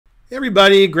Hey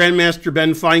everybody, Grandmaster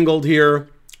Ben Finegold here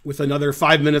with another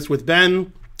 5 Minutes with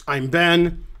Ben. I'm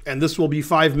Ben, and this will be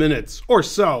 5 minutes or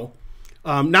so.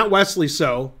 Not Wesley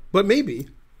So, but maybe.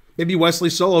 Maybe Wesley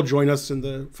So will join us in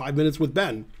the 5 Minutes with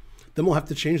Ben. Then we'll have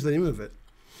to change the name of it.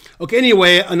 Okay,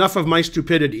 anyway, enough of my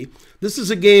stupidity. This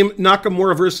is a game,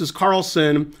 Nakamura versus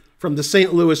Carlsen from the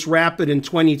St. Louis Rapid in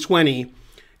 2020.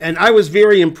 And I was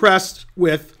very impressed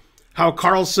with how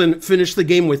Carlsen finished the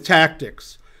game with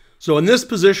tactics. So in this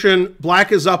position,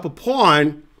 black is up a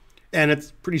pawn, and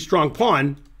it's a pretty strong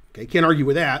pawn. Okay, can't argue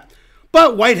with that.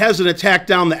 But white has an attack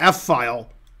down the f file.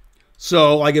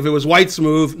 So like if it was white's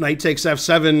move, knight takes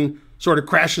f7 sort of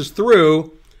crashes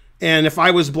through. And if I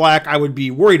was black, I would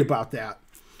be worried about that.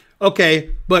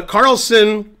 Okay, but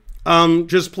Carlsen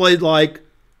just played like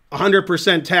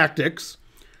 100% tactics.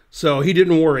 So he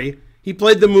didn't worry. He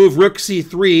played the move rook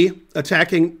c3,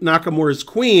 attacking Nakamura's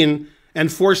queen and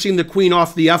forcing the queen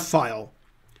off the f file.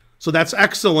 So that's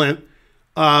excellent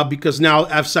because now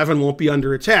f7 won't be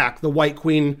under attack. The white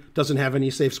queen doesn't have any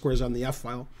safe squares on the f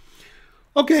file.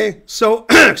 Okay, so,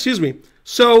 excuse me.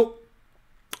 So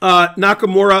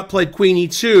Nakamura played queen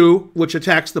e2, which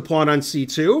attacks the pawn on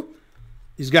c2.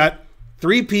 He's got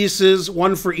 3 pieces,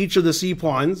 1 for each of the c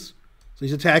pawns. So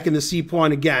he's attacking the c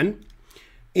pawn again.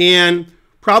 And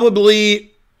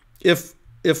probably if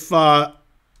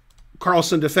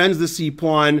Carlsen defends the c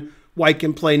pawn, white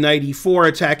can play knight e4,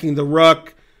 attacking the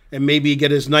rook, and maybe get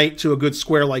his knight to a good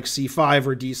square like c5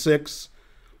 or d6.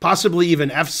 Possibly even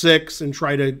f6 and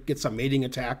try to get some mating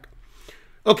attack.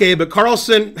 Okay, but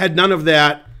Carlsen had none of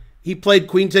that. He played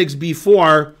queen takes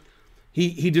b4.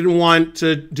 He didn't want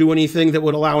to do anything that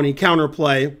would allow any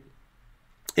counterplay.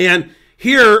 And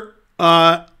here,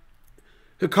 Hikaru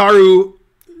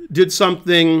did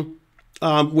something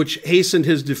which hastened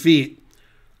his defeat.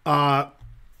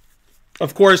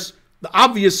 Of course, the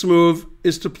obvious move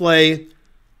is to play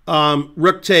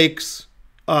rook takes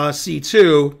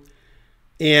c2,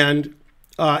 and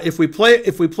if we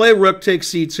play rook takes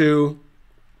c2,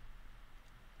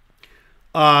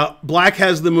 black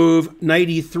has the move knight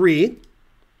e3,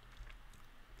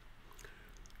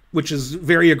 which is a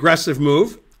very aggressive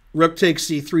move. Rook takes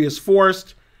c3 is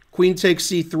forced, queen takes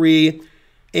c3,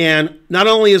 and not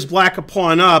only is black a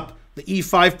pawn up, the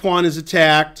e5 pawn is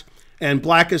attacked, and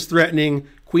black is threatening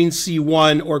queen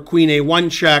c1 or queen a1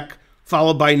 check,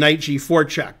 followed by knight g4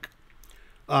 check.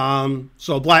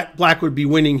 So black would be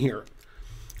winning here.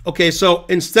 Okay, so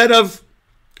instead of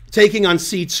taking on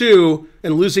c2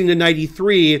 and losing to knight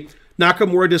e3,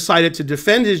 Nakamura decided to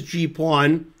defend his g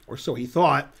pawn, or so he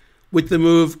thought, with the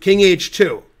move king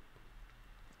h2.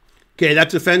 Okay, that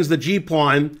defends the g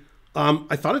pawn.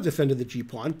 I thought it defended the g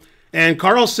pawn. And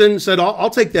Carlsen said, I'll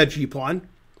take that g pawn.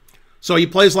 So he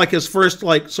plays like his first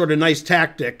sort of nice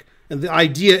tactic. And the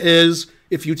idea is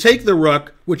if you take the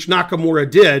rook, which Nakamura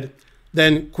did,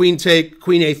 then queen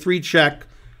a3 check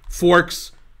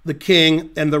forks the king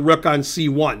and the rook on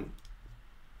c1.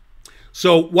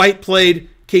 So white played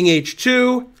king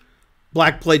h2,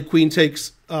 black played queen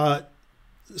takes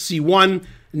c1.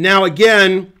 Now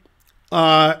again,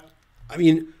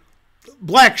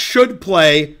 black should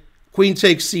play queen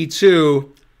takes c2,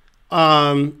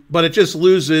 but it just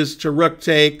loses to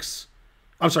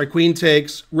queen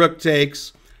takes, rook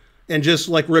takes, and just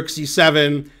like rook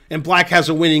c7, and black has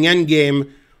a winning endgame.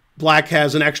 Black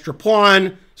has an extra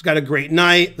pawn. He's got a great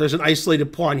knight. There's an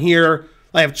isolated pawn here.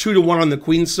 I have 2-1 on the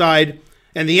queen side,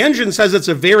 and the engine says it's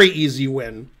a very easy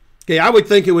win. Okay, I would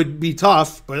think it would be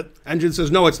tough, but engine says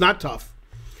no, it's not tough.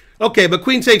 Okay, but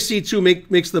queen takes c2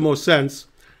 makes the most sense.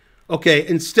 Okay,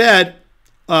 instead,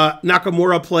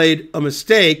 Nakamura played a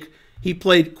mistake. He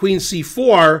played queen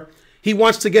c4. He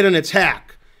wants to get an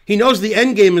attack. He knows the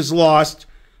endgame is lost,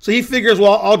 so he figures,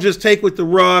 well, I'll just take with the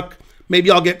rook.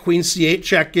 Maybe I'll get queen c8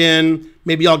 check in.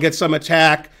 Maybe I'll get some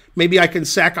attack. Maybe I can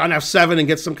sack on f7 and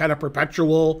get some kind of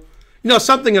perpetual.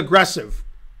 Something aggressive.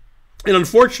 And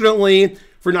unfortunately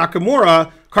for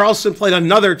Nakamura, Carlsen played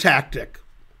another tactic.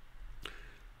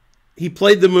 He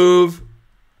played the move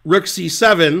rook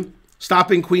c7,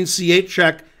 stopping queen c8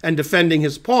 check and defending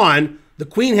his pawn. The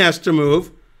queen has to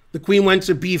move. The queen went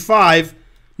to b5.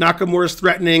 Nakamura's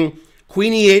threatening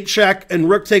queen e8 check and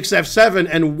rook takes f7,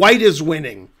 and white is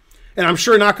winning. And I'm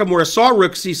sure Nakamura saw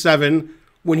rook c7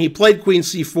 when he played queen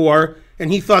c4,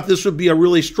 and he thought this would be a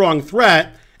really strong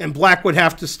threat, and black would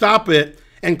have to stop it.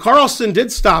 And Carlsen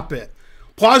did stop it.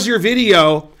 Pause your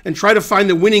video and try to find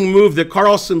the winning move that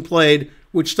Carlsen played,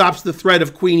 which stops the threat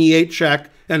of queen e8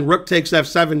 check and rook takes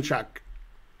f7 check.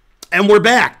 And we're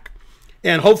back.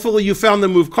 And hopefully you found the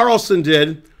move Carlsen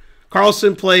did.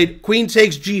 Carlsen played queen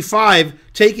takes g5,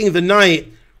 taking the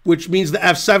knight, which means the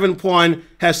f7 pawn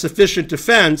has sufficient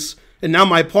defense, and now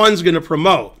my pawn's going to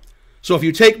promote. So if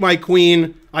you take my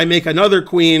queen, I make another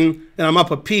queen, and I'm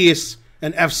up a piece,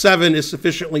 and f7 is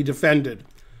sufficiently defended.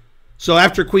 So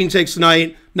after queen takes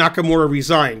knight, Nakamura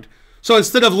resigned. So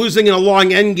instead of losing in a long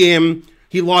endgame,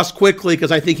 he lost quickly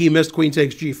because I think he missed queen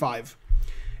takes g5.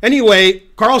 Anyway,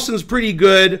 Carlsen's pretty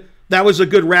good. That was a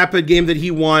good rapid game that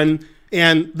he won.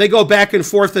 And they go back and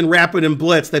forth in rapid and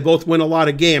blitz. They both win a lot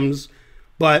of games.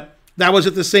 But that was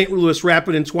at the St. Louis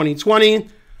Rapid in 2020.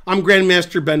 I'm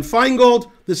Grandmaster Ben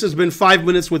Finegold. This has been 5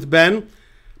 Minutes with Ben.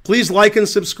 Please like and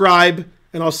subscribe,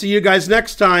 and I'll see you guys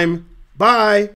next time. Bye.